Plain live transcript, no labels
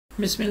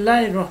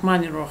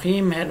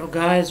Bismillahirrahmanirrahim. Hello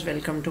guys,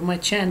 welcome to my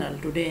channel.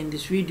 Today in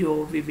this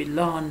video we will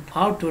learn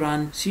how to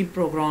run C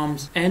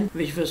programs in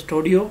Visual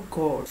Studio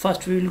Code.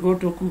 First we will go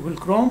to Google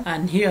Chrome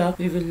and here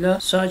we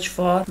will search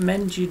for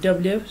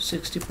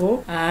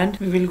MenGW64 and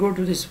we will go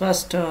to this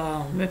first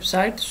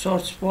website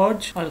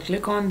SourceForge. I'll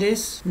click on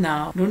this.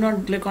 Now do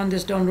not click on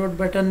this download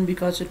button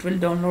because it will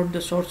download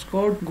the source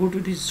code. Go to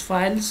these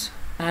files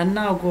and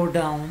now go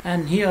down,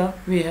 and here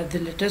we have the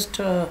latest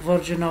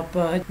version of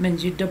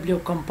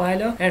MenGW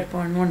compiler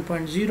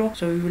 8.1.0,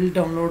 so we will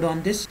download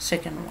on this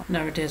second one.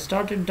 Now it has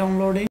started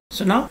downloading.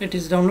 So now it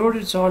is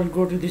downloaded, so I'll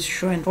go to this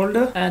show in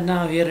folder and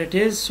now here it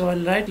is. So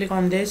I'll right click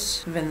on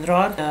this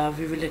WinRAR.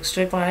 We will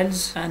extract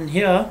files and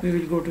here we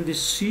will go to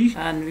this C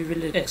and we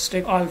will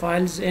extract all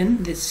files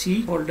in this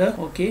C folder.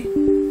 Okay,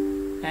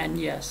 and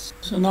yes,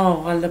 so now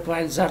all the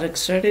files are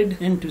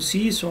extracted into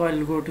C, so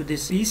I'll go to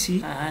this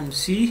EC and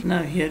C.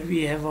 Now here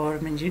we have our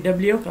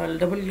MenGW, so I'll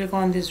double click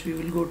on this. We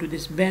will go to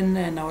this bin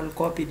and I will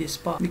copy this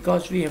path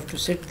because we have to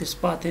set this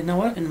path in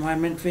our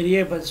environment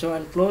variable. So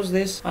I'll close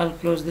this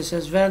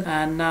as well,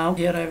 and now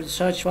here I will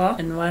search for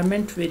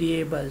environment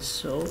variables.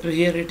 So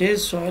here it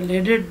is, so I'll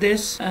edit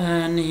this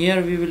and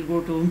here we will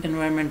go to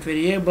environment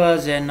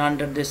variables, and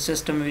under this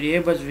system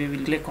variables we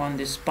will click on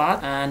this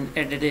path and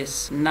edit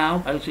this.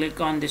 Now I'll click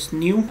on this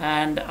new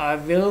and I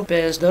will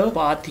paste the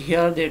path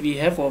here that we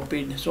have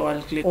copied. So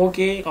I'll click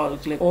OK, I'll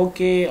click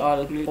OK,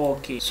 I'll click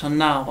OK. So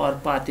now our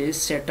path is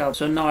set up.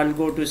 So now I'll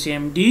go to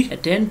CMD,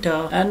 hit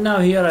enter, and now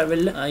here I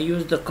will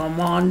use the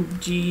command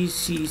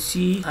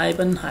gcc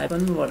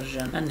 --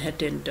 version and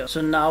hit enter.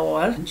 So now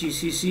our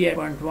gcc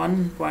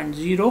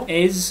 8.1.0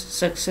 is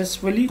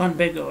successfully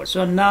configured.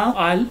 So now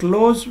I'll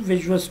close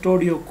Visual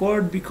Studio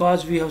Code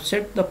because we have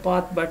set the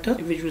path, but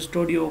Visual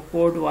Studio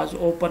Code was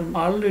open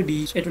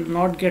already, so it will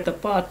not get the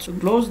path. So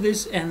close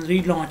this and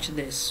relaunch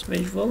this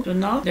visual. So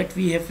now that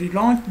we have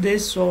relaunched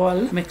this, so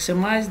I'll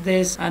maximize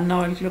this and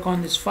now I'll click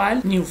on this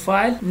file, new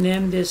file,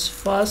 name this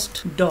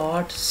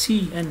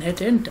first.c and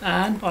hit enter,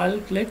 and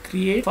I'll click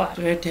create file.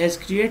 So it has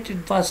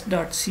created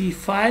first.c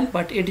file,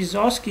 but it is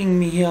asking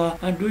me here,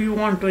 do you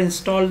want to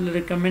install the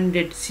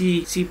recommended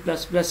C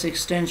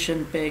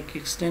extension pack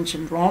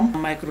extension from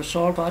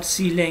Microsoft or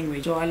C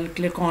language? So I'll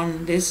click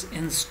on this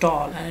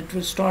install and it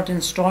will start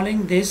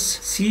installing this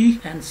C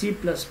and C++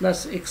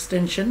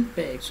 extension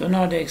pack. So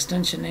now the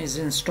extension is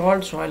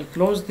installed, so I'll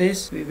close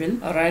this. We will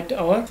write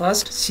our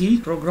first C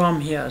program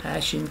here,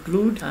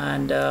 #include,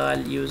 and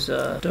I'll use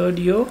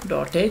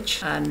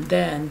studio.h, and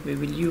then we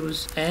will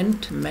use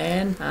int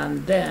main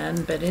and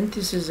then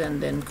parentheses and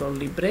then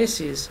curly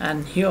braces,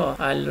 and here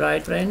I'll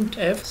write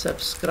printf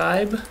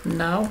subscribe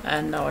now,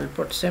 and now I'll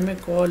put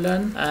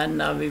semicolon, and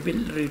now we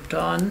will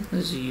return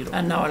 0,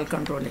 and now I'll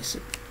control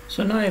exit.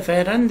 So now if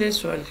I run this,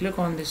 so I'll click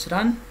on this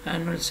run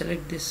and we'll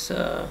select this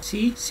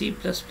C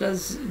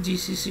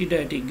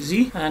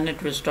gcc.exe and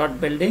it will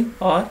start building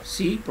our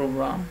C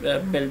program.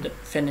 Build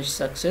finished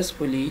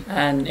successfully,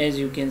 and as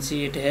you can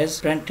see it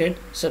has printed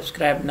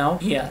subscribe now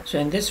here. So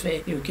in this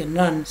way you can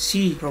run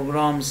C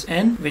programs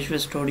in Visual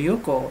Studio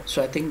Code.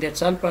 So I think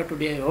that's all for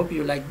today. I hope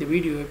you like the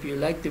video. If you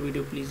like the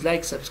video, please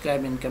like,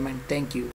 subscribe and comment. Thank you.